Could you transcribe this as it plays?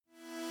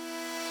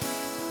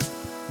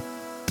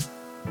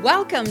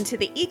Welcome to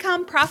the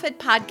Ecom Profit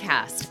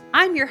Podcast.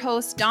 I'm your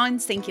host, Dawn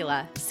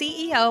Sinkula,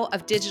 CEO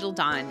of Digital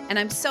Dawn, and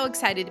I'm so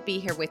excited to be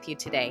here with you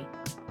today.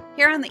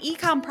 Here on the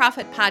Ecom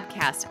Profit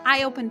Podcast,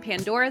 I open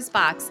Pandora's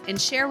box and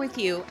share with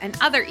you and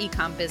other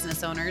ecom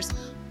business owners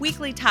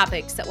weekly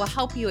topics that will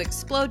help you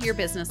explode your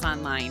business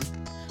online.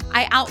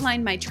 I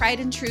outline my tried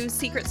and true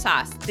secret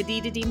sauce, the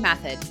D2D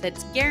method,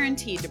 that's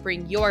guaranteed to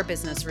bring your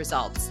business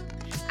results.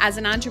 As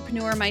an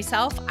entrepreneur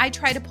myself, I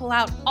try to pull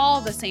out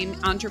all the same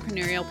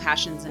entrepreneurial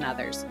passions in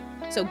others.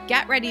 So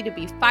get ready to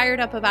be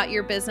fired up about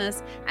your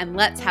business and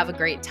let's have a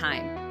great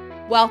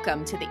time.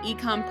 Welcome to the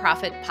Ecom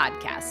Profit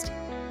Podcast.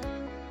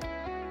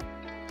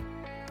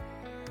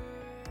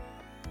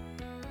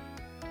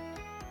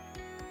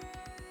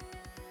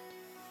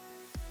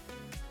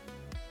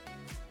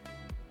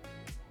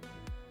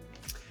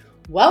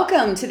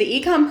 Welcome to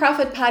the Ecom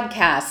Profit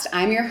Podcast.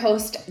 I'm your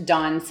host,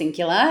 Dawn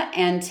Sinkula,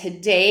 and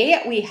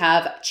today we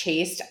have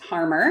Chase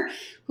Harmer,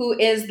 who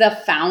is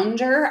the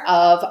founder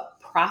of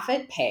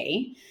Profit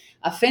Pay,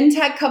 a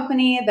fintech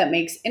company that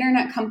makes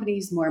internet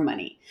companies more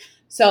money.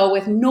 So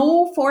with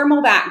no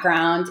formal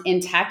background in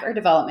tech or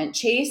development,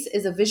 Chase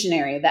is a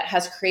visionary that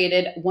has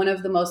created one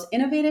of the most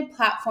innovative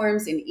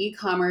platforms in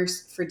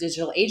e-commerce for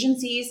digital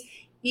agencies,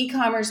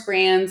 e-commerce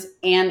brands,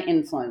 and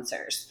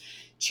influencers.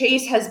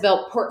 Chase has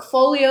built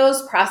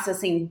portfolios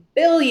processing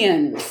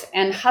billions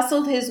and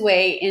hustled his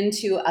way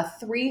into a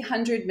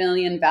 $300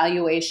 million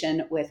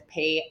valuation with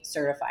Pay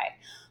Certified.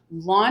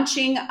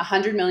 Launching a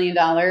 $100 million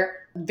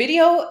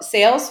video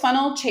sales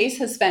funnel, Chase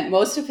has spent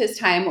most of his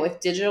time with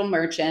digital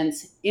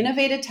merchants,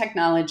 innovative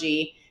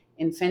technology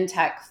in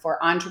fintech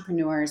for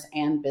entrepreneurs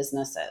and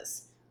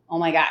businesses. Oh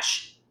my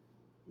gosh.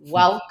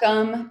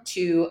 Welcome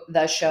to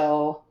the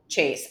show,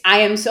 Chase. I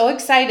am so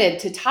excited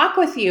to talk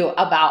with you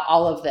about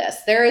all of this.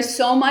 There is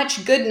so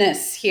much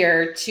goodness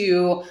here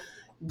to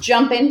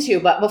jump into.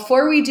 But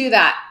before we do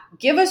that,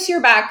 give us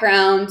your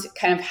background.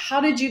 Kind of how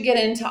did you get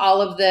into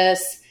all of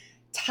this?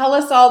 Tell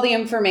us all the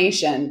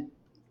information.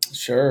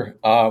 Sure.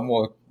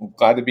 Well,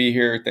 glad to be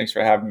here. Thanks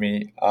for having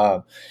me.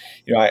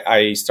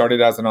 I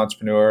started as an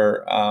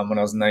entrepreneur when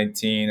I was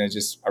 19.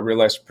 I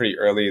realized pretty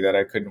early that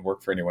I couldn't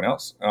work for anyone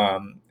else,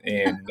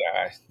 and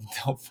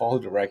don't follow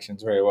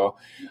directions very well.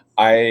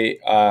 I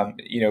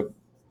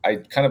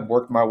kind of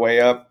worked my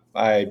way up.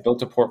 I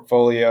built a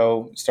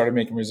portfolio, started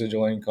making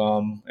residual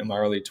income in my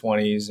early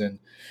 20s, and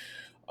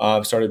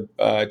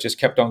just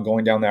kept on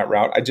going down that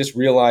route. I just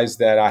realized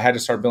that I had to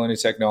start building a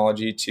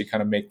technology to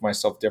kind of make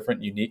myself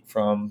different, unique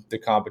from the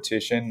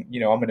competition.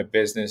 I'm in a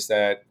business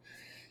that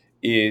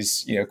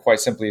is, quite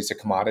simply, it's a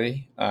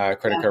commodity.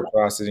 Credit card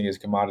processing is a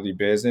commodity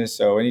business.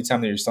 So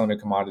anytime that you're selling a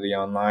commodity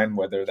online,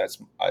 whether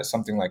that's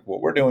something like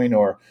what we're doing,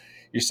 or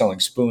you're selling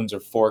spoons or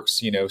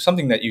forks,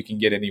 something that you can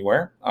get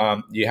anywhere,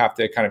 you have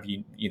to kind of,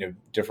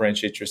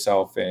 differentiate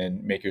yourself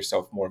and make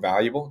yourself more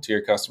valuable to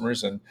your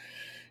customers. And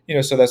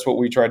so that's what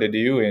we try to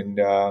do, and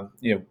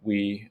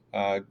we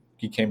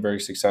became very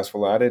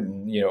successful at it.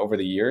 And over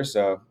the years,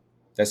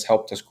 that's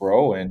helped us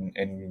grow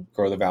and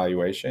grow the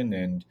valuation.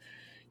 And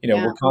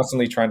we're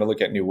constantly trying to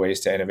look at new ways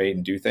to innovate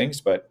and do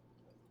things. But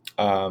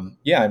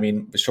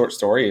the short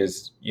story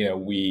is,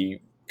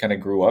 we kind of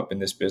grew up in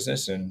this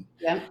business and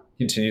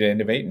continue to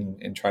innovate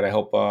and try to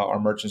help our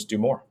merchants do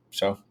more.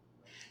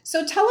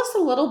 So tell us a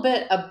little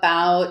bit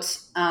about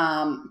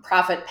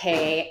Profit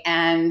Pay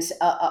and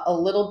a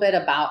little bit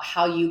about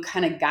how you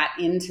kind of got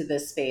into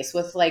this space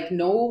with like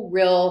no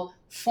real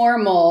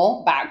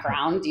formal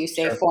background. You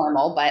say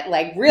formal, but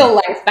like real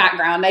life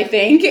background, I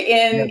think,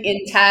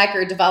 in tech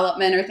or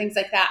development or things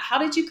like that. How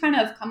did you kind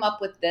of come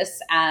up with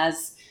this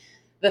as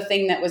the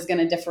thing that was going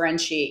to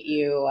differentiate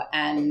you?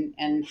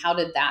 And how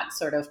did that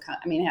sort of come?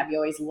 I mean, have you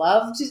always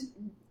loved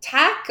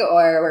tech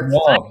or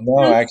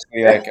no,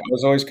 actually, I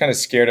was always kind of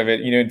scared of it.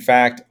 In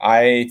fact,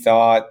 I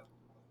thought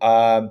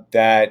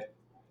that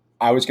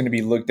I was going to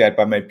be looked at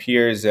by my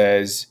peers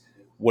as,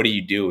 what are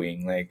you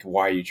doing? Like,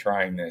 why are you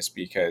trying this?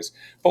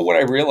 But what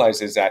I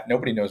realized is that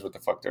nobody knows what the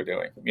fuck they're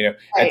doing.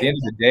 At the end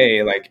of the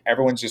day, like,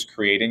 everyone's just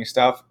creating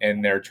stuff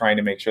and they're trying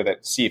to make sure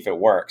see if it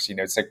works.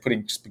 It's like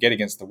putting spaghetti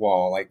against the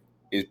wall. Like,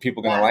 is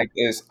people going to like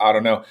this? I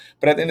don't know.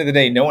 But at the end of the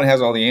day, no one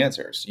has all the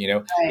answers.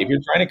 If you're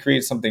trying to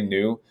create something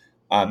new,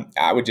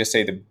 I would just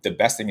say the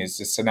best thing is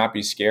just to not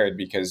be scared,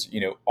 because,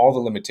 all the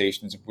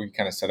limitations we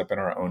kind of set up in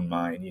our own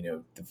mind.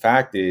 The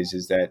fact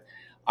is that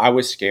I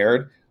was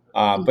scared.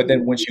 But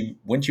then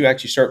once you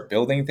actually start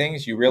building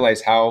things, you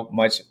realize how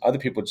much other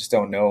people just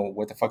don't know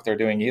what the fuck they're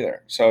doing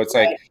either. So it's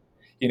like,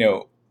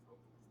 you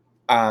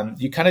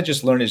kind of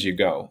just learn as you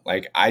go.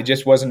 Like, I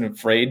just wasn't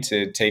afraid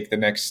to take the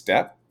next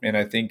step. And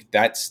I think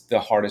that's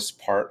the hardest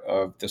part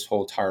of this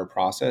whole entire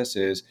process,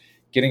 is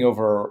getting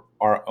over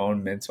our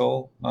own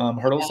mental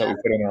hurdles that we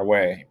put in our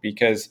way,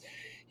 because,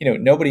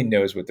 nobody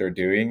knows what they're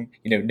doing.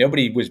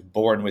 Nobody was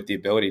born with the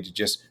ability to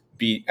just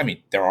be, I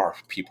mean, there are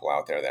people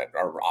out there that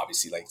are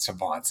obviously like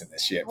savants in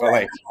this shit, but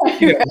like,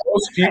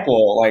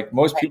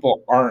 most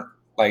people aren't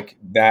like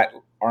that,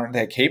 aren't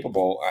that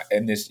capable.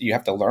 And you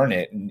have to learn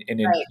it. And Right.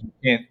 you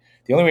can't,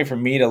 the only way for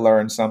me to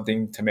learn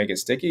something to make it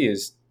sticky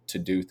is to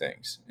do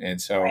things. And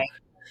so,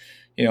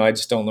 I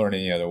just don't learn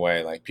any other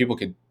way. Like people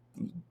could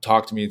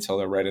talk to me until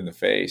they're red in the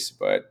face,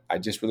 but I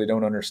just really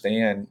don't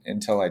understand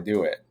until I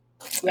do it.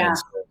 And Yeah.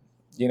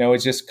 so,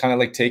 it's just kind of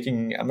like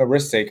I'm a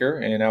risk taker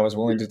and I was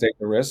willing to take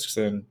the risks.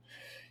 And,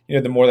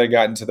 the more they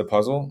got into the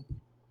puzzle,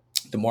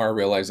 the more I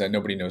realized that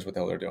nobody knows what the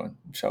hell they're doing.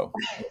 So,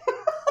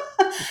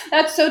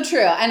 That's so true.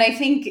 And I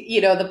think,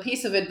 the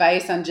piece of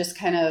advice on just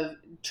kind of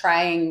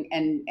trying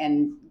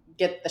and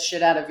get the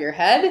shit out of your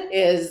head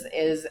is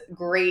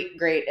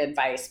great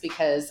advice,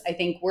 because I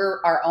think we're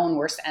our own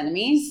worst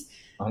enemies.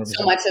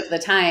 So 100%. much of the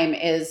time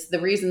is the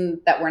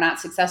reason that we're not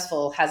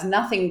successful has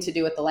nothing to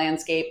do with the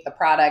landscape, the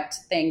product,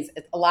 things.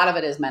 A lot of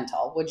it is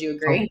mental. Would you Oh,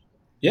 agree?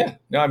 yeah.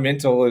 No,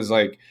 mental is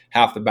like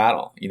half the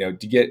battle. To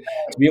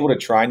be able to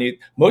try new.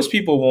 Most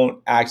people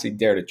won't actually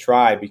dare to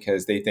try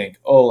because they think,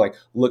 oh, like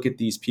look at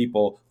these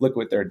people, look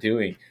what they're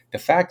doing. The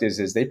fact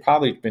is they've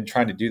probably been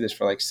trying to do this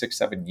for like 6,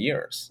 7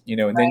 years. And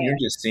then Right. you're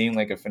just seeing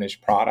like a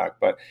finished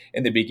product. But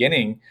in the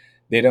beginning,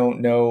 they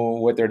don't know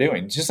what they're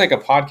doing. Just like a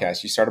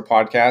podcast, you start a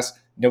podcast,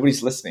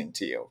 nobody's listening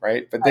to you,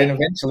 right? But then Right.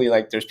 eventually,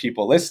 like there's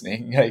people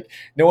listening. Like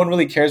no one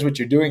really cares what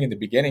you're doing in the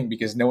beginning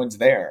because no one's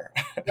there.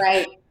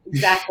 Right.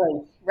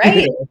 Exactly.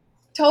 Right.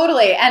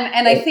 Totally.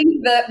 And I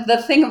think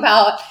the thing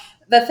about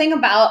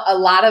a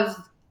lot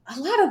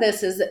of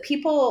this is that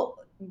people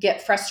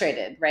get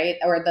frustrated, right?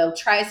 Or they'll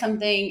try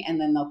something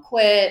and then they'll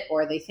quit,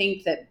 or they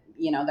think that,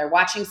 they're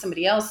watching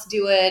somebody else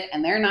do it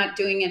and they're not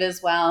doing it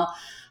as well.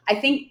 I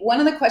think one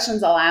of the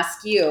questions I'll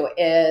ask you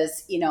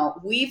is,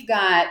 we've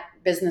got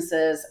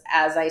businesses,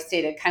 as I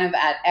stated, kind of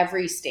at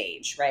every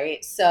stage,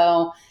 right?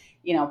 So,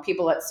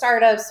 people at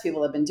startups,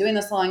 people have been doing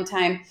this a long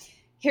time.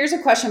 Here's a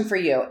question for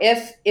you.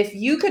 If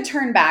you could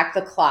turn back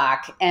the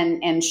clock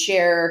and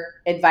share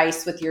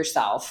advice with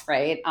yourself,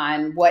 right,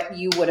 on what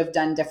you would have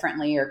done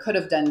differently or could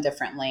have done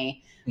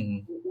differently,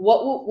 Mhm.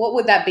 what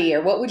would that be?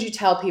 Or what would you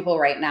tell people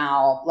right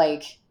now?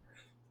 Like,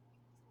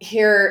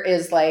 here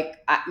is like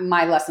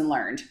my lesson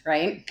learned,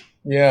 right?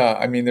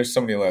 Yeah, there's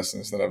so many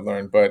lessons that I've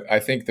learned, but I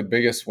think the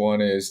biggest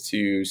one is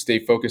to stay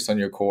focused on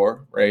your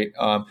core, right?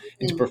 And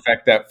to Mm,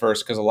 perfect that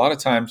first, because a lot of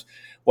times,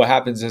 what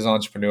happens as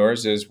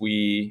entrepreneurs is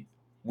we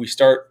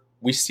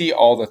see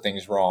all the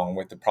things wrong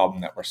with the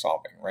problem that we're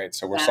solving, right?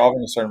 So we're yeah,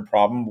 solving a certain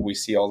problem, but we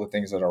see all the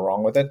things that are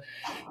wrong with it,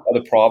 or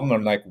the problem,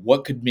 and like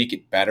what could make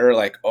it better?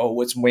 Like, oh,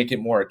 let's make it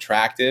more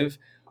attractive.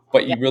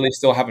 But yeah, you really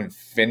still haven't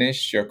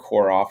finished your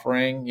core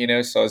offering.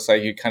 So it's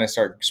like you kind of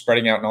start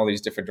spreading out in all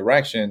these different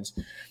directions.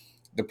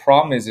 The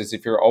problem is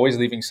if you're always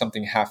leaving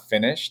something half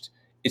finished,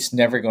 it's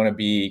never going to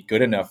be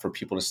good enough for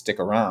people to stick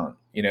around.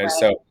 right,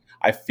 So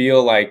I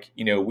feel like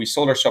we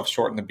sold ourselves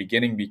short in the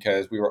beginning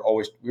because we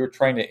were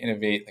trying to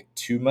innovate like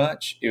too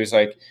much. It was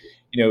like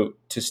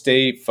to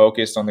stay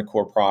focused on the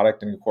core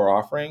product and the core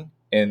offering,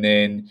 and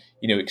then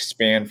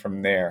expand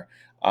from there,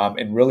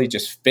 and really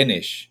just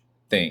finish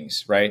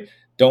things, right?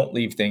 Don't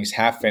leave things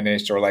half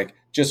finished or like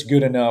just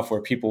good enough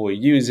where people will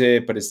use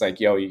it, but it's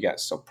like, yo, you got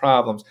some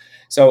problems.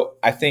 So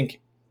I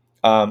think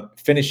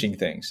finishing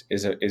things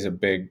is a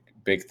big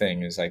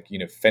thing. Is like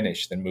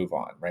finish then move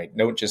on, right?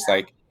 Don't just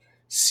like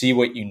see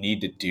what you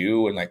need to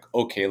do and like,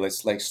 okay,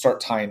 let's like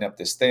start tying up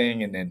this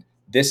thing, and then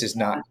this is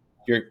not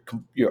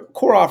your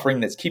core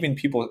offering that's keeping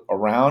people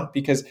around.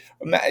 Because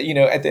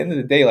at the end of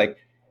the day, like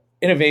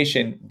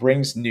innovation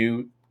brings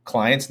new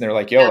clients and they're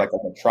like, yo, yeah, like I'm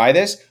gonna try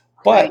this.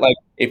 But right, like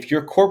if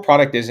your core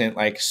product isn't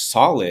like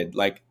solid,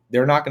 like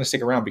they're not going to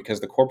stick around because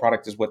the core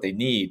product is what they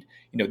need.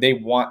 They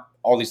want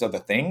all these other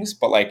things,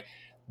 but like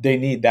they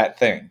need that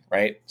thing, right?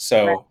 right.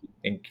 So,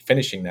 and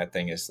finishing that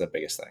thing is the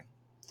biggest thing.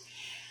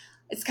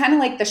 It's kind of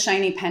like the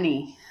shiny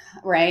penny,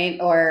 right?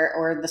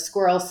 Or the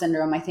squirrel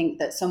syndrome. I think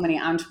that so many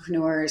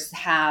entrepreneurs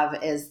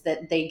have, is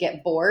that they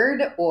get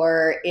bored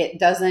or it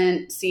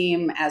doesn't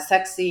seem as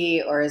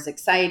sexy or as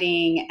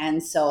exciting,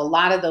 and so a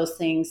lot of those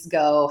things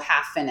go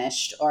half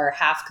finished or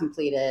half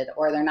completed,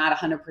 or they're not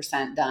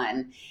 100%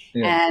 done.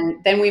 Yeah,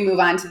 And then we move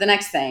on to the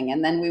next thing,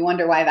 and then we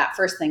wonder why that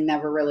first thing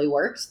never really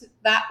worked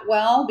that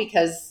well,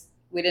 because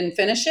we didn't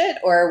finish it,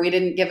 or we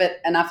didn't give it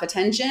enough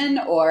attention,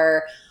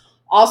 or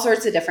all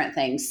sorts of different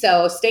things.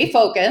 So stay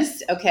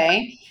focused,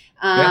 okay?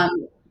 yeah,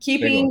 Um,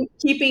 big one.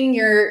 keeping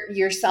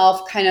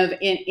yourself kind of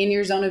in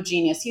your zone of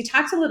genius. You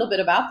talked a little bit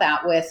about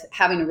that with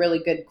having a really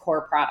good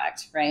core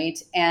product, right?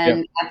 Yeah.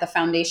 And at the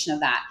foundation of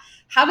that,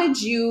 how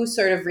did you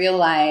sort of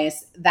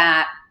realize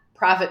that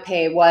Profit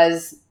Pay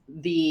was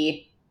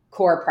the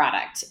core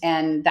product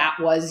and that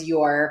was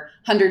your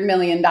 $100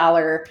 million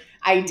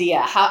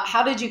idea?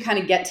 How did you kind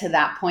of get to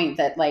that point?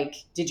 That, like,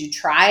 did you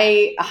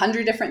try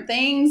 100 different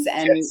things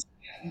and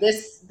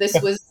Yes.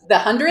 this was the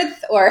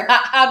 100th, or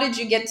how did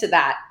you get to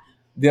that?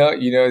 Yeah,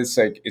 it's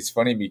like it's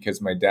funny because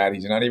my dad,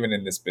 he's not even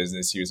in this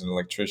business. He was an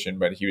electrician,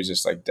 but he was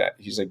just like that.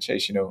 He's like,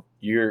 Chase,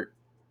 you're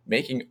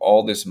making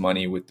all this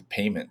money with the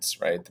payments,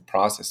 right? The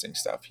processing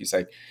stuff. He's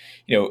like,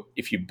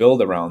 if you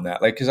build around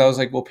that, like, because I was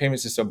like, well,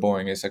 payments is so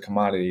boring. It's a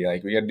commodity.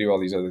 Like, we got to do all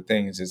these other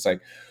things. It's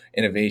like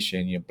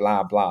innovation,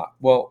 blah blah.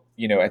 Well,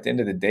 at the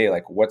end of the day,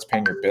 like, what's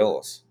paying your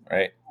bills,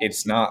 right?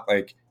 It's not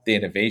like the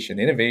innovation.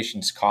 The innovation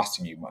is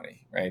costing you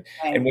money, right?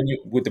 And Right. when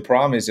you, what the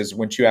problem is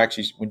once you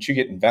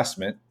get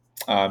investment,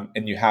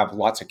 and you have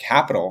lots of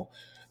capital,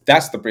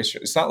 that's the issue.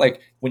 It's not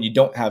like when you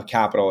don't have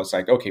capital, it's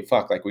like, okay,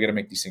 fuck, like we got to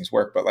make these things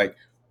work. But like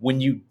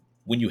when you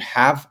when you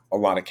have a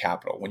lot of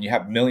capital, when you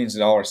have millions of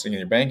dollars sitting in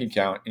your bank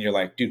account, and you're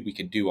like, dude, we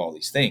can do all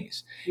these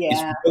things.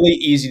 It's Yeah. really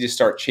easy to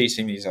start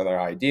chasing these other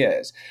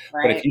ideas.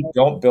 But if Right. you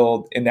don't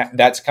build, and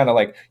that's kind of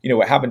like,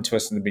 what happened to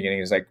us in the beginning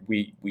is like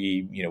we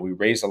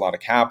raised a lot of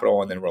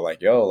capital, and then we're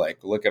like, yo, like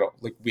look at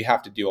like we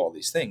have to do all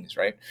these things,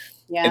 right?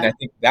 And I Yeah.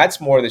 think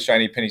that's more the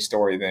shiny penny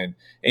story than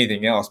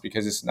anything else,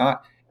 because it's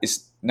not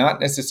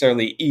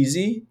necessarily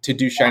easy to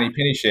do shiny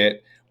penny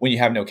shit when you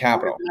have no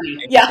capital.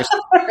 Money. And Yeah. just,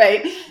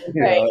 Right.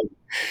 you Right.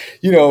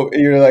 know,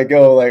 you're like,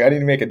 oh, like I need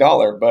to make a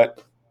dollar,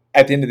 but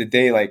at the end of the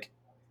day, like,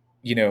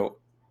 you know,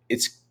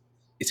 it's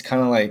it's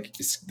kind of like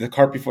it's the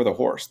cart before the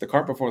horse. The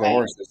cart before the Right.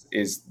 horse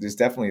is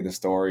definitely the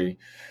story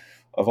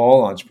of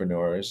all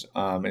entrepreneurs.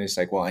 And it's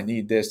like, well, I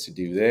need this to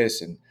do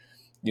this, and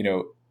you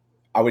know,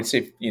 I would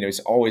say, it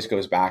always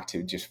goes back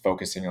to just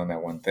focusing on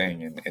that one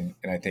thing. And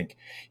I think,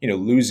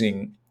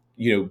 losing,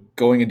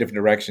 going in different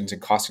directions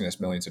and costing us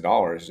millions of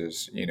dollars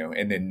is,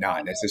 and then not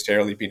Right.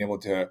 necessarily being able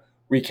to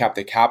recap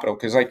the capital.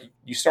 Cause like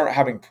you start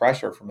having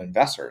pressure from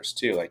investors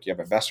too. Like you have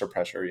investor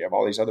pressure, you have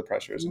all these other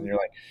pressures, and you're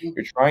like, Mhm.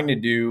 you're trying to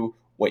do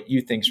what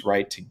you think's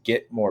right to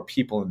get more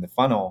people in the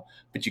funnel,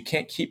 but you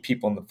can't keep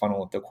people in the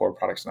funnel if the core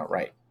product's not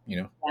right,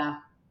 Yeah.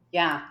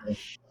 Yeah.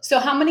 So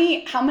how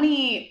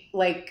many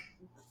like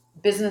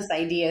business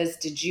ideas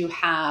did you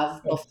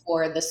have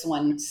before this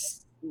one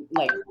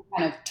like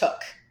kind of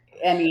took?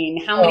 I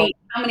mean, how Well,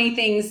 many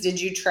things did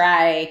you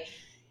try,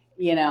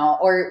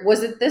 or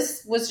was it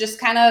this was just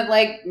kind of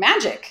like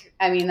magic?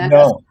 I mean, that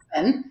does no,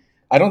 happen.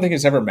 I don't think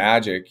it's ever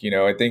magic.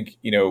 I think,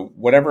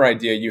 whatever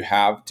idea you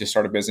have to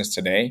start a business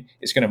today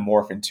is going to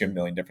morph into a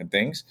million different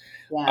things.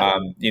 Yeah.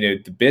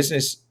 The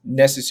business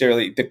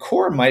necessarily, the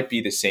core might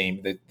be the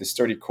same, the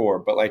sturdy core,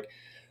 but like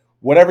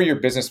whatever your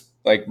business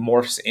like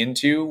morphs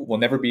into will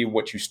never be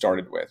what you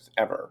started with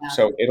ever. Yeah.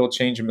 So it'll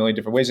change a million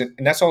different ways. And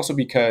that's also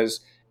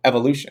because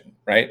evolution,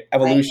 right? Right.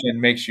 Evolution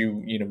makes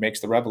makes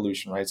the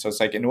revolution, right? So it's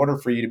like in order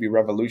for you to be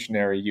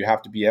revolutionary, you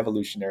have to be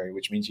evolutionary,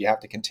 which means you have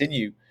to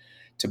continue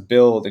to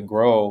build and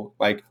grow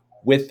like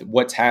with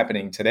what's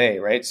happening today,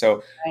 right?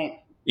 So, Right.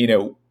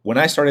 when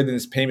I started in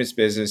this payments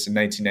business in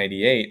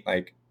 1998,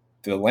 like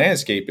the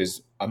landscape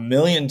is a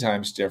million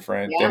times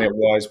different than Yeah. it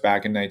was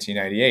back in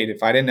 1998.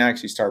 If I didn't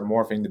actually start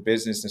morphing the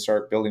business and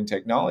start building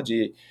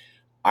technology,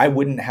 I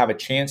wouldn't have a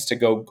chance to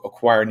go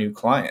acquire new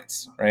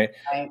clients, right?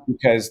 Right.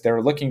 Because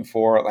they're looking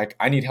for like,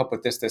 I need help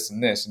with this, this,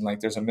 and this. And like,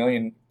 there's a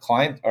million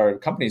client or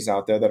companies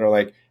out there that are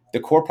like, the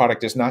core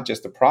product is not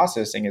just the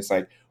processing. It's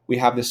like, we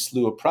have this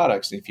slew of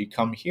products. And if you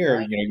come here,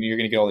 Right. you're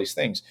going to get all these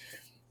things.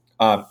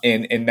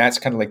 And that's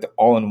kind of like the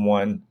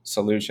all-in-one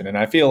solution. And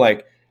I feel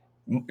like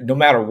no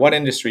matter what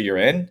industry you're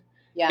in,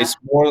 Yeah. it's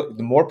more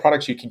the more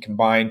products you can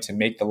combine to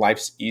make the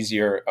lives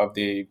easier of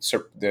the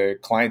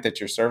client that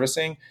you're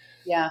servicing.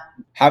 Yeah.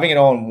 Having it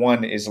all in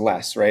one is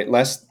less, right?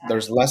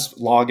 There's less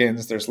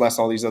logins, there's less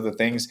all these other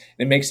things.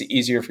 It makes it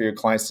easier for your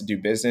clients to do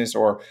business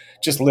or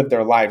just live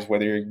their lives,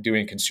 whether you're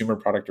doing consumer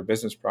product or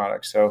business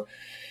product. So,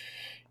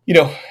 you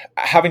know,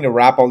 having to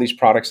wrap all these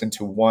products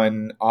into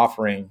one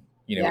offering,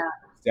 Yeah.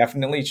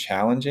 definitely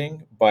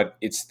challenging, but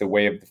it's the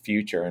way of the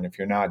future. And if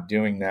you're not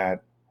doing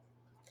that,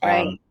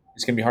 Right.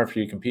 it's going to be hard for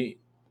you to compete.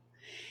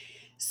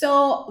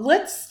 So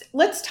let's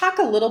talk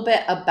a little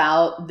bit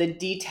about the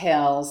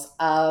details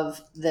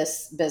of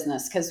this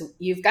business because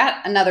you've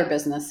got another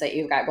business that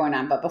you've got going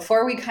on. But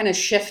before we kind of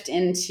shift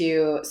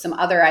into some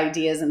other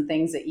ideas and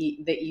things that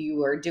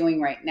you are doing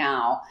right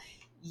now,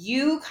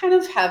 you kind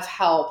of have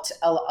helped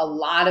a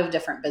lot of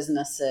different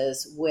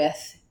businesses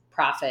with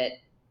profit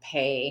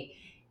pay,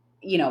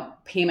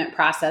 payment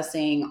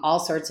processing, all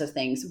sorts of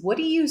things. What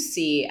do you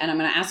see? And I'm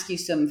going to ask you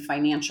some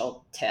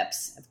financial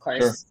tips, of Sure.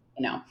 course,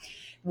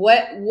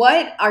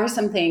 what are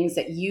some things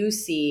that you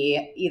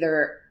see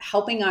either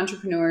helping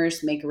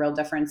entrepreneurs make a real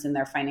difference in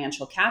their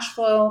financial cash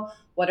flow?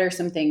 What are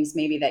some things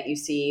maybe that you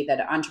see that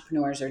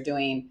entrepreneurs are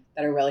doing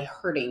that are really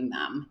hurting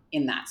them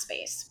in that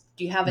space?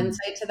 Do you have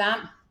insight to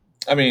that?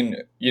 I mean,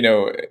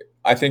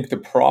 I think the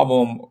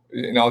problem,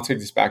 and I'll take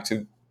this back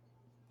to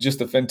just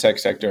the fintech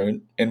sector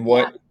and Yeah,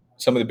 what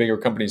some of the bigger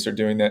companies are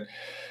doing that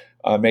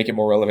make it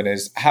more relevant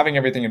is having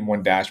everything in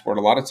one dashboard.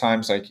 A lot of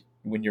times, like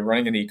when you're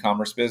running an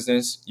e-commerce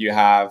business, you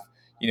have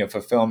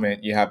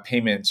fulfillment, you have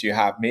payments, you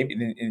have maybe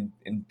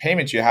in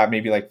payments you have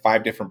maybe like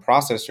five different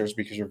processors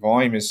because your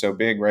volume is so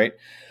big, right?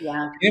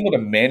 yeah, Being able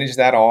to manage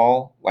that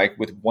all like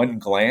with one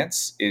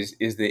glance is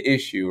the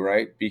issue,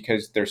 right?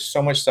 Because there's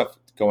so much stuff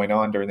going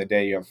on during the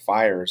day. You have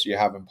fires, you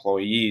have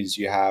employees,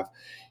 you have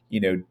you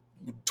know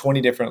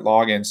 20 different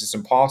logins. It's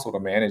impossible to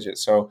manage it.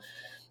 So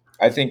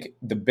I think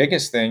the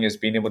biggest thing is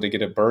being able to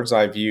get a bird's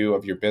eye view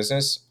of your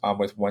business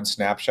with one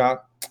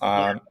snapshot,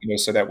 yeah,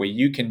 so that way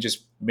you can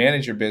just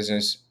manage your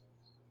business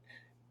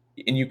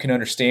and you can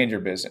understand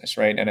your business,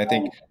 right? And I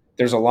think right,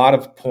 there's a lot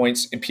of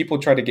points, and people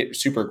try to get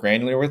super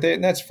granular with it,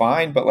 and that's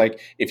fine. But like,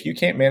 if you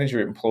can't manage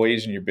your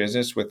employees and your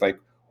business with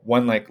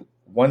one like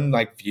one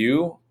like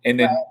view, and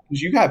then Right.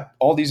 'cause you got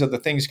all these other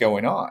things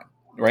going on,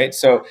 right?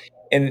 So,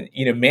 and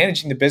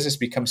managing the business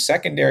becomes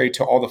secondary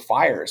to all the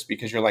fires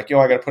because you're like, yo,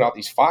 I got to put out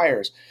these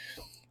fires.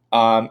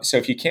 So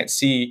if you can't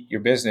see your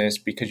business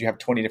because you have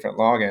 20 different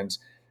logins,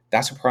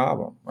 that's a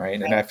problem,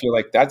 right? And I feel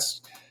like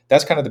that's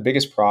kind of the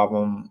biggest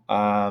problem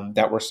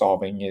that we're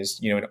solving is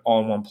an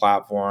all-in-one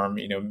platform,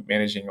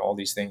 managing all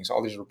these things,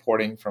 all these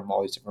reporting from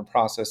all these different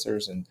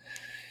processors and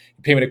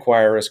payment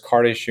acquirers,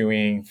 card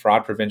issuing,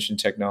 fraud prevention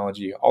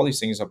technology, all these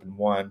things up in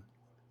one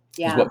is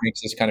Yeah. what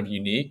makes this kind of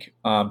unique.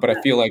 But I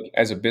feel like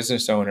as a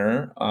business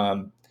owner,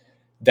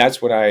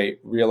 that's what I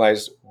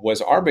realized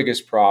was our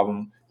biggest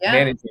problem. Yeah.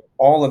 Managing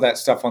all of that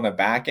stuff on the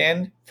back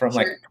end from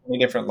Sure. like 20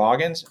 different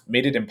logins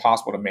made it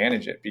impossible to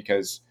manage it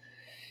because,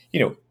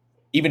 you know,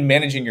 even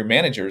managing your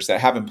managers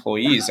that have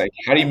employees, like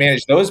how do you Right.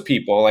 manage those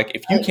people? Like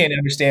if you Right. can't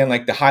understand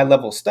like the high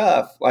level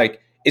stuff, like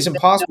it's No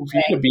impossible for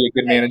you to way. be a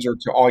good Right. manager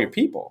to all your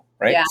people,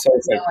 Yeah. right? So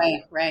it's No like,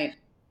 way. Right.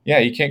 yeah,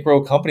 you can't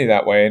grow a company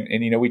that way.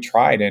 And we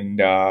tried and,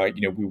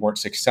 we weren't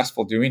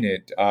successful doing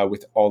it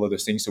with all of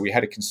those things. So we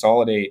had to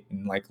consolidate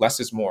and like less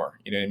is more.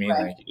 You know what I mean?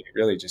 Right. Like it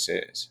really just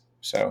is.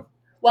 So,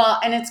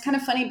 Well, and it's kind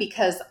of funny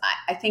because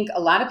I think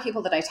a lot of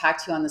people that I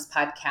talked to on this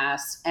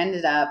podcast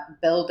ended up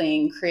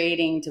building,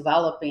 creating,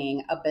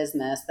 developing a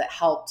business that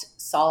helped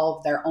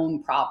solve their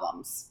own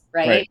problems.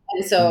 right. Right.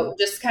 And Mhm. so,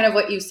 just kind of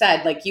what you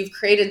said, like you've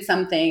created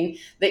something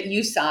that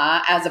you saw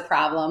as a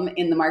problem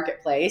in the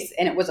marketplace,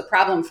 and it was a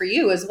problem for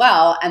you as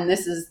well. And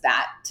this is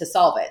that to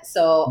solve it.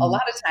 So, a Mhm.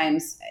 lot of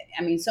times,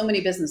 I mean, so many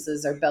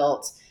businesses are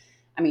built.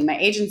 I mean, my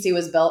agency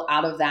was built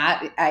out of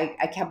that.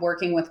 I kept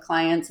working with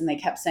clients and they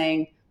kept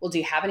saying, well, do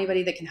you have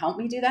anybody that can help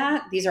me do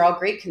that? These are all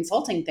great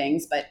consulting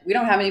things, but we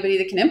don't have anybody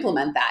that can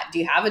implement that. Do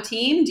you have a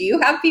team? Do you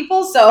have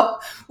people? So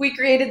we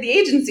created the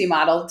agency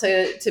model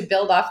to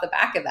build off the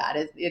back of that.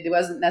 It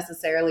wasn't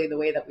necessarily the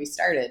way that we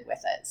started with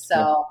it. Yeah.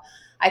 So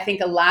I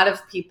think a lot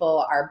of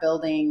people are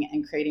building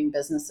and creating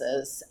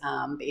businesses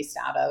based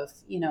out of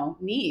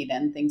need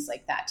and things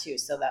like that too.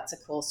 So that's a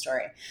cool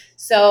story.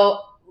 So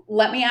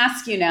let me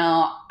ask you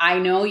now. I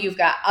know you've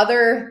got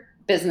other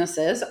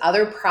businesses,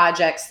 other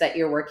projects that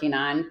you're working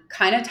on.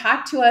 Kind of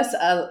talk to us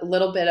a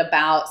little bit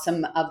about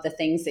some of the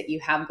things that you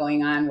have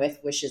going on with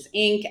Wishes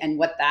Inc. and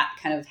what that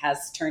kind of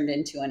has turned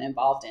into and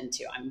evolved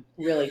into. I'm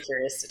really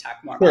curious to talk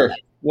more about Sure.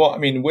 Well, I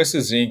mean,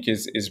 Whistles Inc.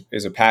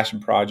 is a passion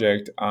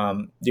project.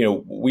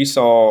 We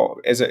saw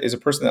as a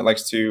person that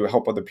likes to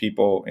help other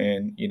people,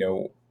 and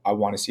I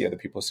want to see other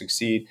people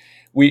succeed.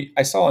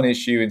 I saw an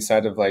issue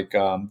inside of like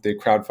the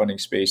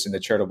crowdfunding space and the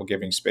charitable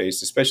giving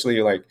space,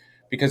 especially like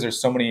because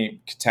there's so many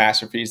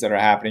catastrophes that are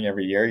happening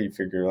every year. You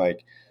figure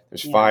like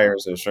there's that. Yeah.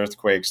 fires, there's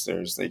earthquakes,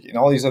 there's like in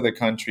all these other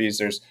countries,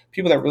 there's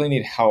people that really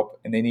need help,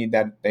 and they need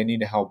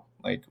to help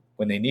like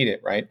when they need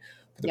it, right?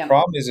 But the Yep.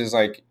 problem is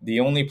like the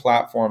only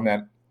platform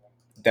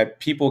that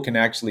people can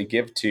actually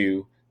give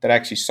to that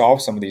actually solve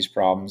some of these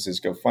problems is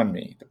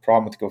GoFundMe. The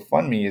problem with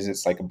GoFundMe is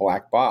it's like a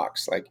black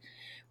box. Like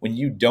when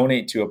you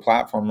donate to a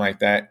platform like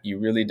that, you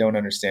really don't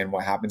understand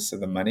what happens to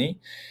the money.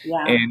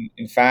 Yeah. And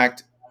in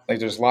fact, like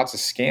there's lots of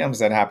scams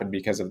that happen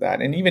because of that.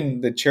 And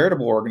even the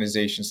charitable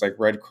organizations like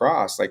Red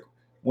Cross, like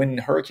when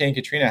Hurricane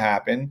Katrina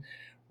happened,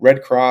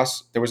 Red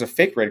Cross, there was a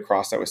fake Red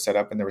Cross that was set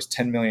up and there was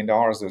 $10 million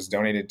that was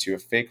donated to a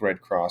fake Red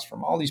Cross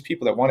from all these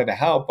people that wanted to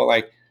help, but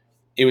like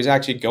it was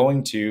actually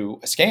going to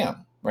a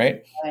scam,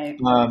 right? Right.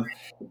 Um,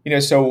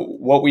 so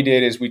what we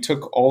did is we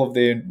took all of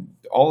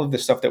the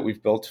stuff that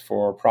we've built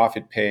for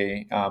profit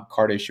pay,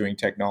 card issuing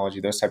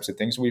technology, those types of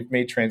things. We've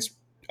made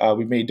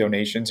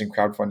donations and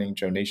crowdfunding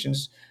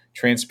donations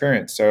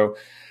transparent. So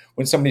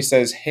when somebody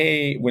says,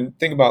 "Hey," when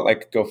think about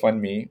like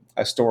GoFundMe,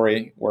 a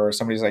story where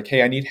somebody's like,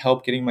 "Hey, I need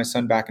help getting my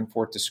son back and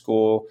forth to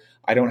school.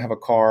 I don't have a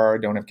car,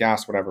 don't have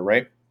gas, whatever,"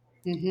 right?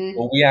 Mm-hmm.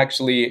 Well,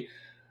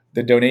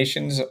 the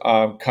donations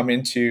come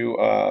into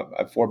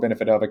a for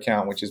benefit of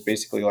account, which is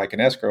basically like an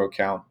escrow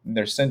account, and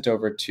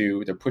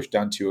they're pushed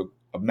down to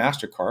a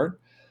MasterCard.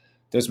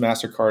 Those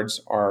MasterCards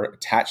are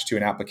attached to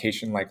an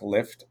application like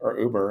Lyft or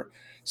Uber. Yeah.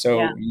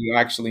 So you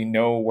actually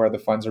know where the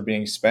funds are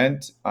being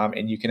spent,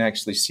 and you can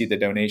actually see the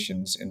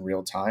donations in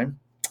real time.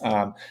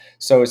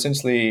 So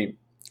essentially,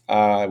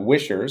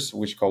 wishers,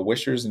 which call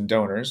wishers and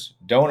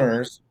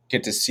donors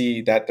get to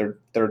see that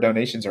their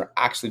donations are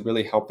actually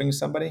really helping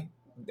somebody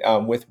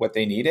with what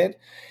they needed.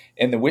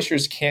 And the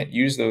wishers can't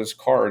use those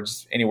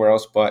cards anywhere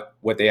else but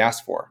what they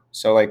asked for.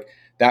 So like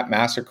that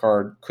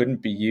MasterCard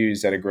couldn't be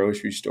used at a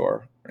grocery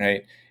store,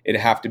 right? It'd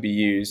have to be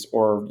used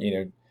or,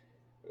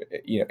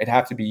 it'd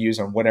have to be used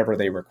on whatever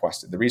they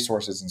requested, the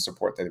resources and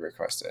support that they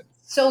requested.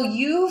 So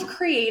you've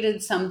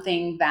created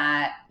something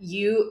that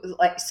you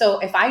like. So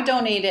if I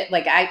donated,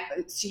 like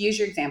to use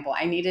your example,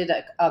 I needed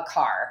a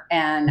car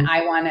and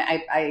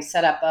I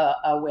set up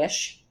a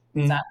wish.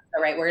 Is Mhm. that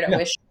the right word? A Yeah.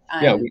 wish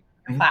Yeah. on your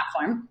Mhm.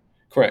 platform.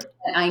 Correct.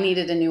 And I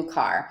needed a new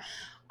car.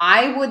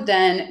 I would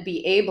then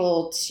be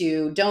able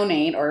to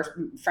donate,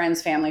 or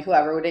friends, family,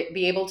 whoever would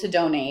be able to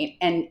donate,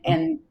 and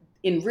Mhm.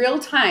 in real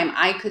time,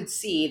 I could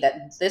see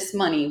that this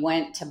money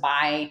went to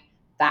buy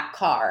that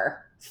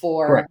car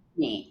for Correct.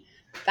 me.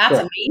 That's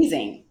Correct.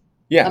 amazing.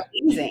 Yeah.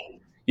 Amazing.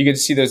 You get to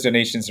see those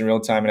donations in real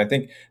time. And I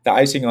think the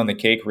icing on the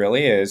cake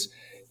really is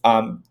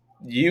um,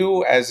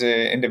 you as an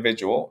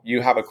individual,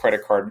 you have a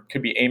credit card, it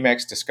could be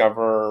Amex,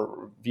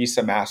 Discover,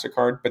 Visa,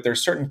 MasterCard, but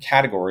there's certain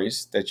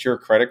categories that your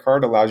credit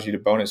card allows you to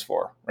bonus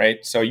for,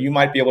 right? So you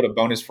might be able to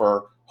bonus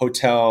for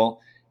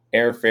hotel,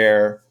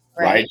 airfare,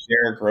 Right? ride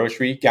share,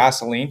 grocery,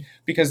 gasoline,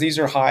 because these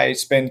are high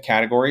spend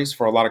categories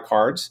for a lot of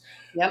cards,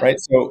 Yep. right?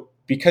 So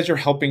because you're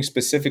helping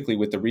specifically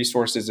with the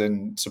resources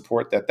and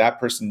support that that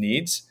person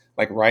needs,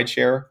 like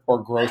rideshare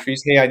or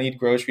groceries. Hey, I need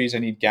groceries, I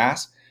need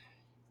gas.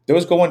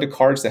 Those go into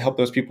cards that help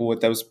those people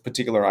with those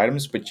particular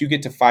items, but you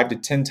get to 5 to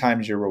 10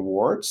 times your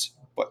rewards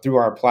but through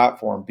our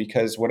platform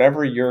because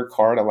whatever your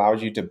card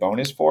allows you to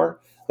bonus for,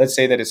 let's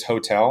say that it's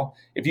hotel.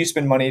 If you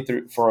spend money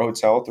for a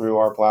hotel through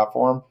our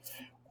platform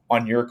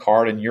on your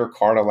card and your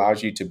card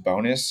allows you to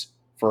bonus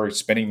for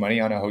spending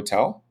money on a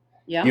hotel,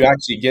 you Yep.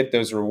 actually get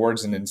those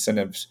rewards and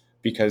incentives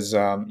because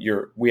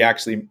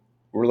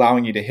we're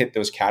allowing you to hit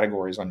those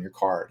categories on your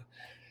card.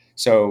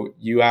 So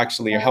you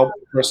actually help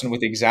the person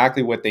with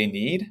exactly what they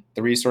need,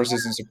 the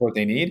resources and support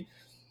they need.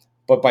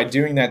 But by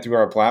doing that through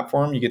our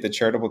platform, you get the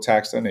charitable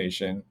tax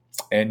donation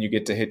and you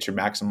get to hit your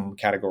maximum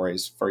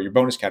categories for your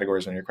bonus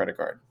categories on your credit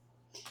card.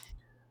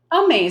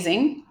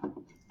 Amazing.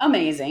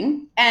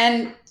 Amazing.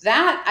 And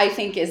that I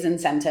think is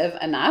incentive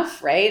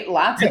enough, right?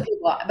 Lots of Yeah,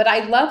 people, but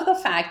I love the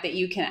fact that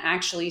you can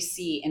actually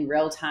see in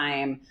real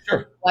time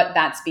sure. what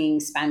that's being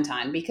spent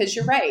on because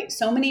you're right.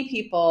 So many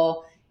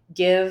people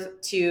give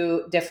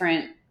to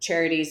different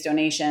charities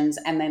donations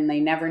and then they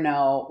never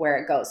know where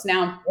it goes.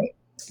 Now,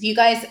 you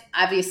guys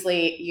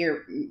obviously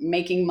you're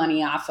making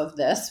money off of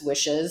this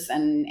wishes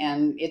and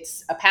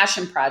it's a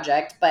passion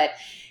project, but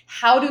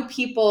how do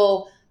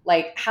people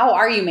like how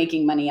are you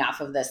making money off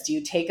of this? Do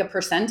you take a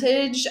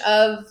percentage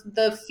of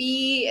the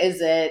fee?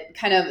 Is it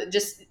kind of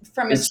just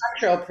from a It's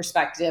structural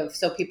perspective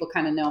so people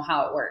kind of know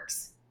how it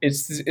works?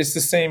 it's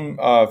the same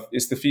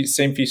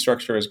same fee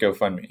structure as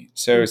GoFundMe.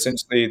 So Mm,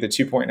 essentially the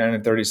 2.9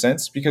 and 30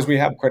 cents because we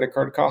have credit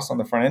card costs on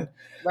the front end,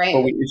 but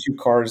right. we issue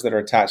cards that are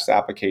attached to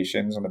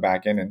applications on the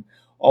back end, and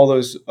all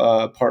those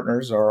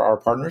partners are our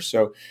partners.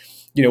 So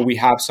we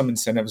have some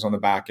incentives on the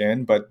back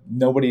end, but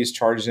nobody's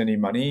charged any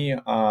money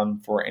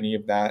for any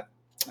of that.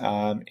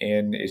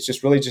 And it's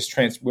just really just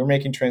we're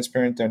making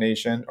transparent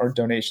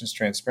donations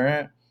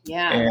transparent,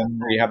 Yeah.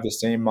 and we have the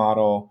same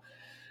model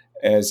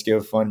as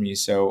GoFundMe.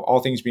 So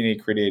all things being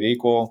created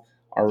equal,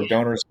 our Yeah.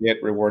 donors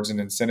get rewards and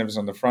incentives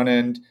on the front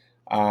end,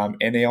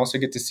 and they also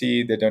get to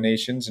see the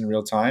donations in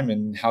real time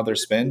and how they're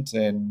spent,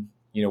 and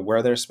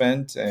where they're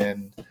spent,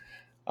 and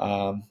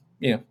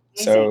Amazing.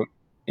 so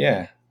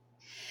yeah.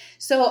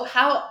 So,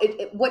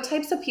 what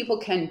types of people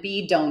can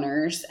be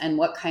donors and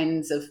what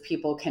kinds of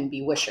people can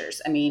be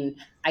wishers? I mean,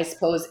 I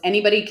suppose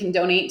anybody can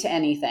donate to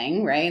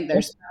anything, right?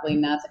 There's probably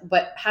nothing,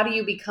 but how do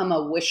you become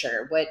a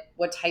wisher?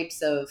 What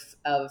types of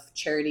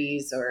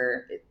charities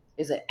or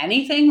is it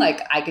anything?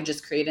 Like I could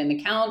just create an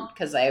account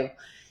because I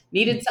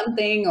needed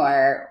something,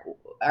 or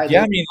are Yeah,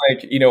 there I mean,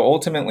 like,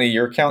 ultimately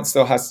your account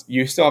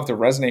you still have to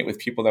resonate with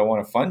people that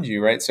want to fund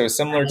you, right? So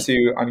similar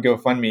to on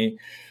GoFundMe,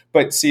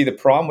 but see, the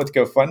problem with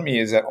GoFundMe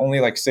is that only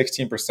like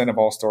 16% of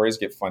all stories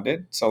get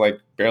funded. So like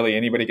barely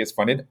anybody gets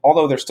funded,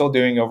 although they're still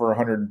doing over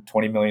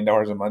 $120 million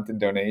a month in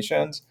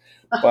donations,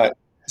 but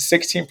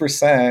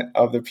 16%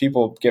 of the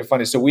people get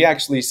funded. So we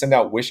actually send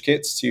out wish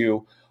kits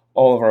to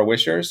all of our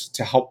wishers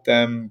to help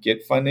them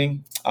get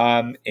funding.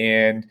 And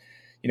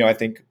I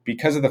think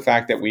because of the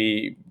fact that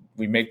we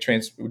make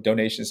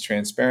donations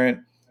transparent.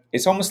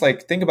 It's almost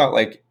like think about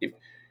like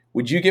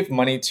would you give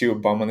money to a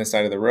bum on the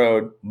side of the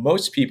road?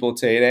 Most people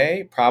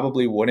today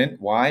probably wouldn't.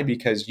 Why?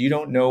 Because you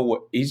don't know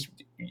what he's.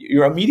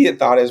 Your immediate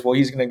thought is, well,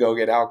 he's going to go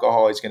get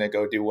alcohol. He's going to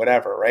go do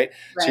whatever, right?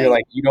 So you're right?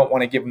 like, you don't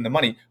want to give him the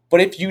money.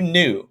 But if you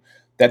knew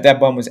that that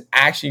bum was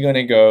actually going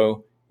to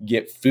go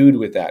get food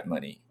with that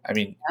money, I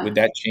mean, Yeah, would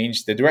that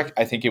change the direct?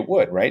 I think it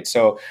would, right?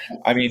 So,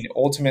 I mean,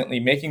 ultimately,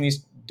 making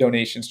these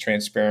donations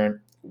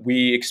transparent,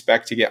 we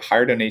expect to get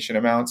higher donation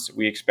amounts.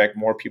 We expect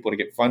more people to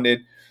get funded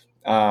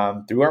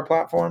through our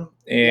platform.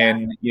 yeah,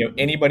 And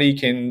anybody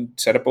can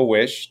set up a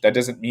wish. That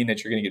doesn't mean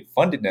that you're going to get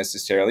funded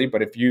necessarily.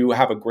 But if you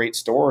have a great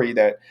story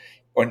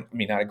or I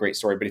mean, not a great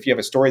story, but if you have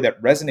a story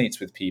that resonates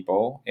with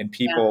people and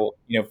yeah, people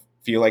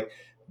feel like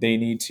they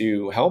need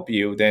to help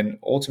you, then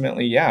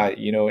ultimately, yeah,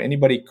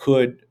 anybody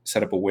could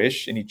set up a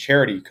wish. Any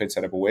charity could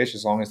set up a wish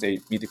as long as they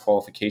meet the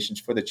qualifications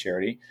for the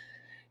charity.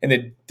 And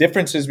the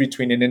differences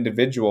between an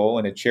individual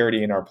and a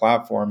charity in our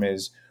platform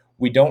is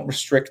we don't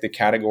restrict the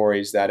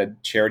categories that a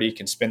charity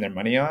can spend their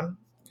money on.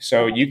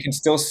 So right, you can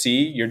still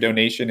see your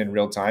donation in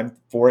real time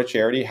for a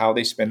charity, how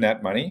they spend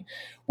that money,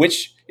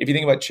 which if you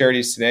think about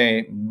charities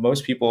today,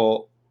 most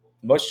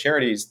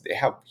charities, they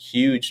have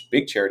huge,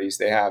 big charities.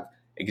 They have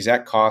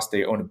exact costs.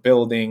 They own a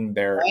building.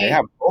 They right,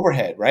 have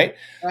overhead, right?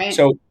 right.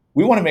 So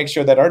we want to make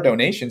sure that our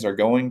donations are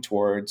going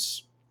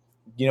towards,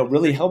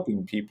 really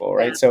helping people,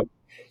 Yeah, right? So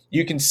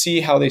you can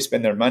see how they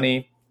spend their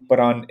money. But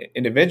on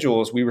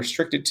individuals, we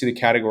restrict it to the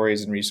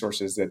categories and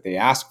resources that they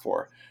ask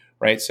for,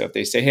 right? So if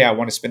they say, hey,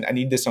 I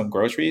need this on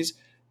groceries,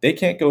 they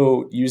can't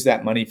go use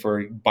that money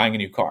for buying a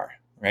new car,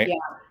 right? Yeah.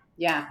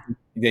 Yeah.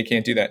 They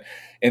can't do that.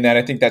 And that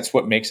I think that's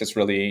what makes us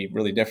really,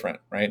 really different,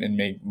 right? And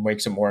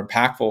makes it more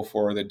impactful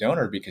for the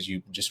donor because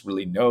you just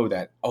really know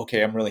that,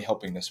 okay, I'm really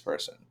helping this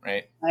person,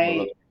 right? We're Right. really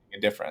making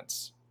a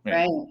difference,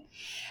 right? Right.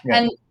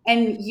 Yeah.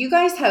 And you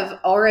guys have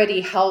already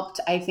helped,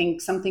 I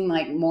think, something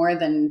like more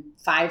than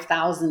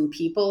 5,000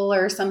 people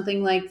or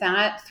something like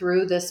that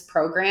through this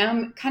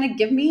program. Kind of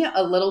give me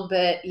a little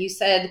bit. You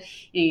said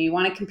you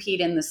want to compete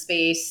in the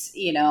space,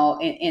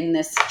 in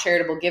this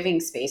charitable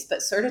giving space,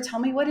 but sort of tell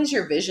me, what is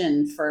your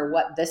vision for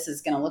what this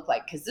is going to look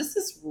like? Because this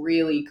is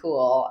really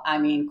cool. I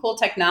mean, cool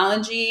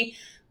technology,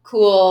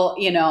 cool,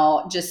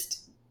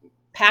 just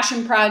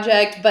passion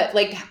project, but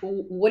like,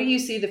 what do you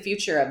see the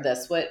future of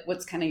this?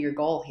 What's kind of your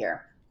goal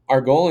here? Our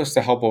goal is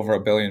to help over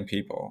a billion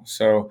people.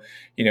 So,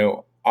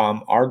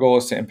 our goal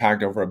is to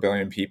impact over a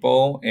billion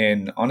people.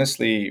 And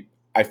honestly,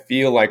 I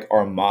feel like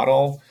our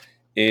model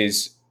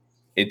is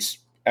it's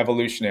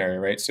evolutionary,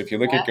 right? So if you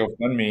look at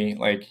GoFundMe,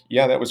 like,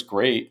 yeah, that was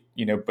great,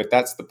 but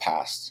that's the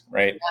past,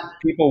 right?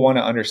 People want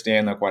to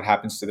understand like what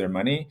happens to their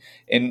money.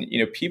 And,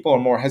 people are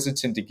more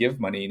hesitant to give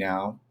money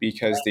now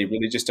because they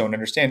really just don't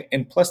understand.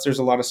 And plus there's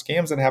a lot of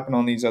scams that happen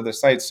on these other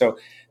sites. So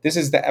this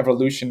is the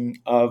evolution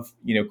of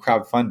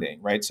crowdfunding,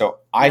 right? So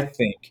I Yeah,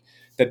 think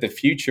that the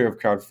future of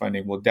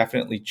crowdfunding will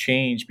definitely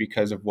change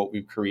because of what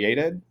we've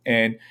created.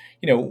 And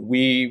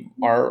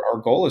our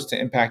goal is to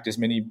impact as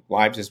many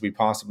lives as we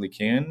possibly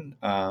can.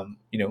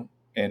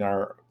 And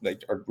our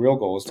real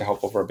goal is to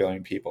help over a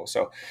billion people.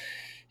 So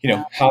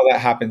yeah. how that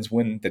happens,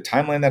 when the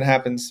timeline that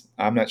happens,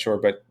 I'm not sure,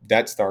 but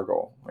that's our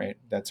goal, right?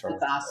 That's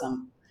That's our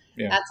awesome.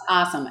 yeah. That's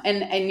awesome.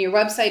 And your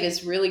website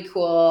is really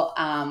cool.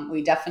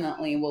 We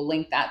definitely will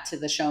link that to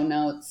the show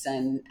notes.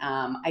 And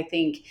I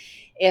think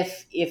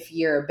if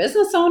you're a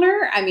business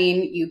owner, I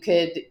mean, you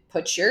could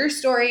put your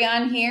story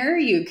on here.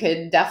 You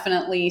could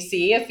definitely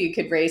see if you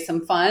could raise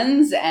some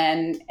funds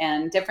and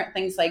different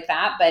things like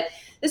that. But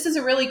this is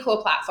a really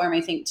cool platform,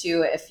 I think,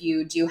 too. If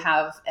you do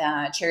have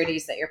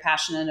charities that you're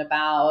passionate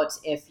about,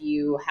 if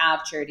you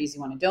have charities you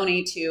want to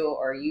donate to,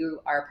 or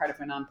you are part of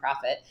a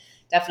nonprofit,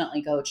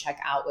 definitely go check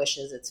out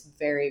Wishes. It's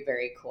very,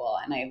 very cool.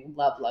 And I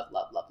love, love,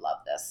 love, love, love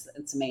this.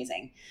 It's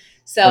amazing.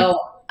 Thank So,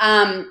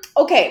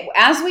 okay,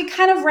 as we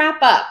kind of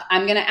wrap up,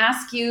 I'm going to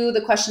ask you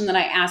the question that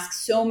I ask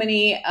so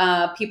many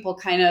people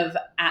kind of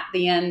at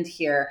the end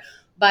here.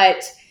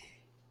 But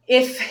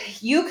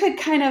if you could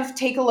kind of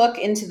take a look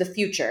into the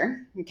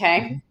future,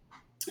 okay,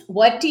 you.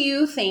 what do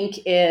you think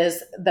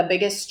is the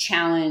biggest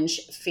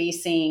challenge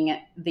facing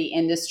the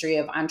industry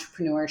of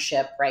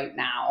entrepreneurship right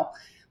now?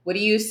 What do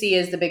you see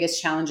as the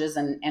biggest challenges,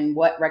 and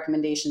what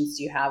recommendations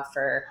do you have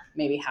for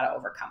maybe how to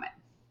overcome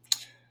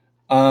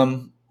it?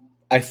 Um,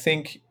 I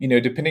think,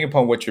 depending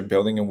upon what you're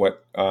building and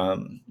what,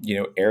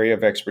 area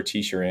of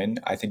expertise you're in,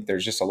 I think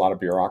there's just a lot of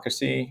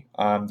bureaucracy.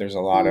 There's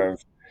a lot Mm,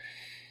 of,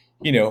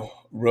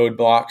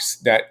 roadblocks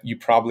that you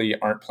probably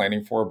aren't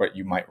planning for, but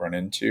you might run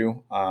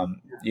into.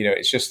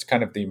 It's just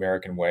kind of the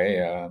American way.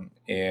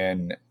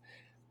 And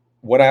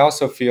what I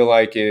also feel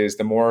like is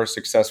the more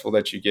successful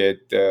that you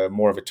get, the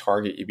more of a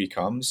target you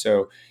become.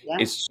 So yeah,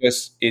 you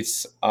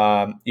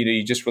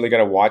just really got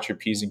to watch your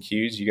P's and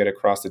Q's. You got to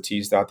cross the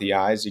T's, dot the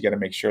I's. You got to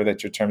make sure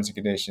that your terms and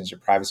conditions, your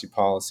privacy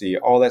policy,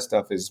 all that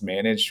stuff is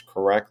managed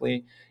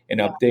correctly and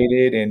yeah,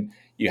 updated, and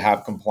you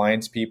have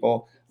compliance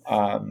people.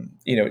 Um,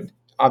 you know,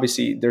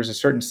 Obviously, there's a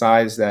certain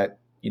size that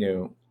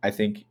I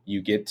think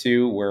you get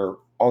to where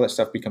all that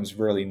stuff becomes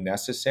really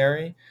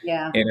necessary.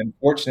 yeah. And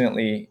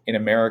unfortunately, in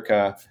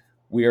America,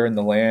 we are in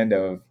the land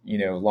of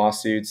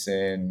lawsuits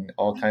and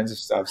all kinds of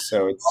stuff.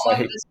 So it's All of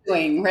like this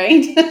doing,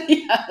 right?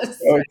 Yes.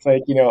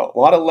 a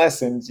lot of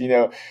lessons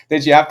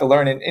that you have to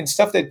learn, and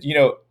stuff that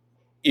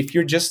if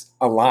you're just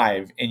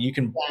alive and Yeah.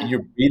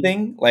 you're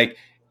breathing, like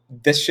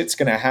this shit's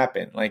gonna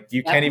happen. Like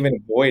you can't Yep. even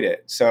avoid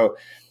it. So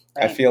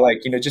I Right. feel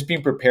like just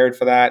being prepared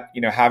for that.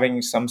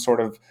 Having some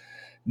sort of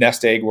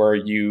nest egg where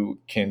you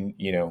can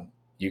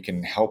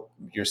help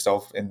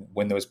yourself and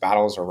when those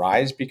battles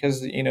arise,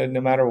 because no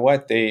matter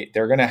what,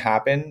 they're going to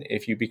happen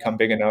if you become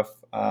big enough.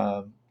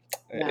 Yeah.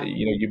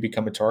 You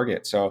become a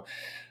target. So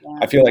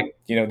I Yeah. feel like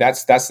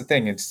that's the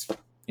thing. It's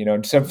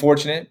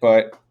unfortunate,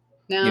 but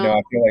No.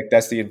 I feel like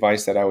that's the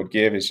advice that I would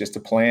give, is just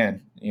to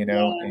plan,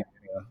 Yeah. and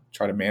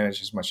try to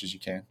manage as much as you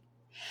can.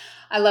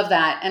 I love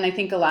that. And I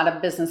think a lot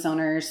of business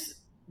owners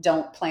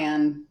don't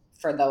plan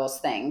for those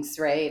things,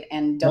 right?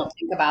 And No. don't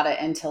think about it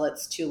until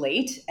it's too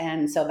late.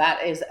 And so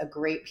that is a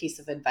great piece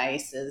of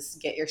advice: is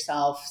get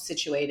yourself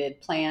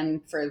situated, plan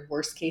for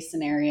worst case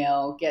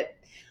scenario, get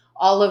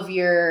all of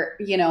your,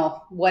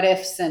 what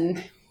ifs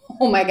and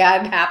oh my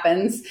God,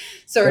 happens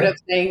sort Yeah. of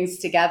things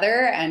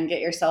together, and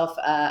get yourself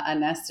a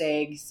nest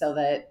egg so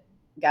that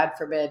God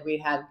forbid we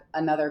had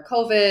another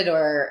COVID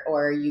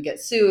or you get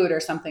sued or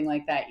something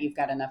like that, you've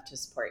got enough to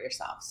support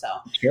yourself. So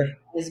Sure.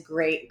 is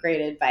great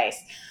advice.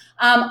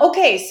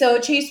 Okay, so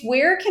Chase,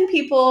 where can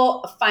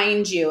people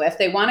find you if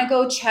they want to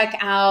go check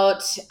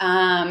out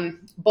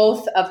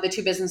both of the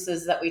two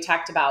businesses that we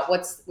talked about?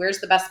 Where's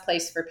the best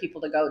place for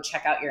people to go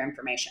check out your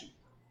information?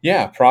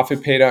 Yeah,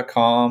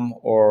 profitpay.com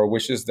or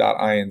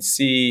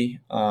wishes.inc.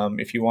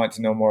 If you want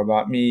to know more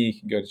about me, you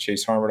can go to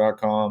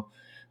chaseharmer.com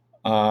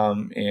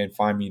and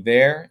find me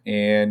there.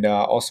 And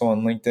also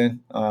on LinkedIn.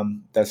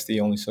 That's the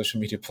only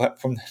social media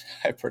platform that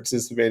I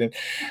participate in.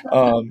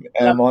 And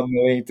I'm on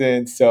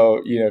LinkedIn.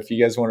 So, if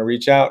you guys want to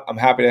reach out, I'm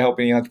happy to help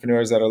any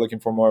entrepreneurs that are looking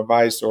for more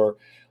advice or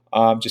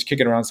just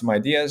kicking around some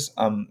ideas.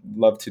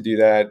 Love to do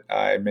that.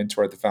 I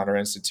mentor at the Founder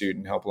Institute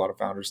and help a lot of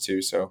founders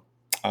too. So,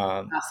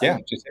 yeah,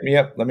 Awesome. just hit me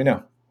up. Let me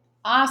know.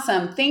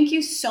 Awesome. Thank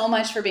you so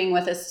much for being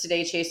with us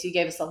today, Chase. You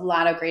gave us a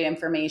lot of great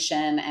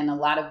information and a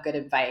lot of good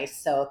advice.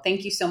 So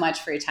thank you so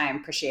much for your time.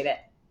 Appreciate it.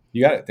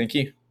 You got it. Thank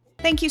you.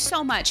 Thank you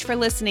so much for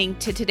listening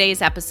to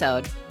today's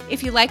episode.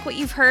 If you like what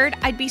you've heard,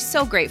 I'd be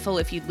so grateful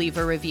if you'd leave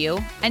a review.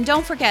 And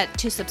don't forget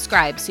to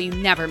subscribe so you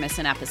never miss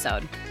an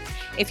episode.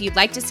 If you'd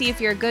like to see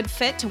if you're a good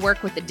fit to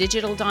work with the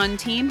Digital Dawn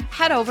team,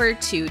 head over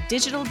to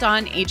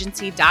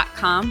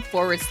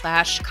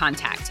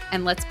digitaldawnagency.com/contact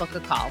and let's book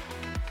a call.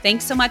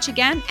 Thanks so much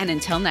again, and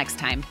until next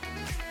time.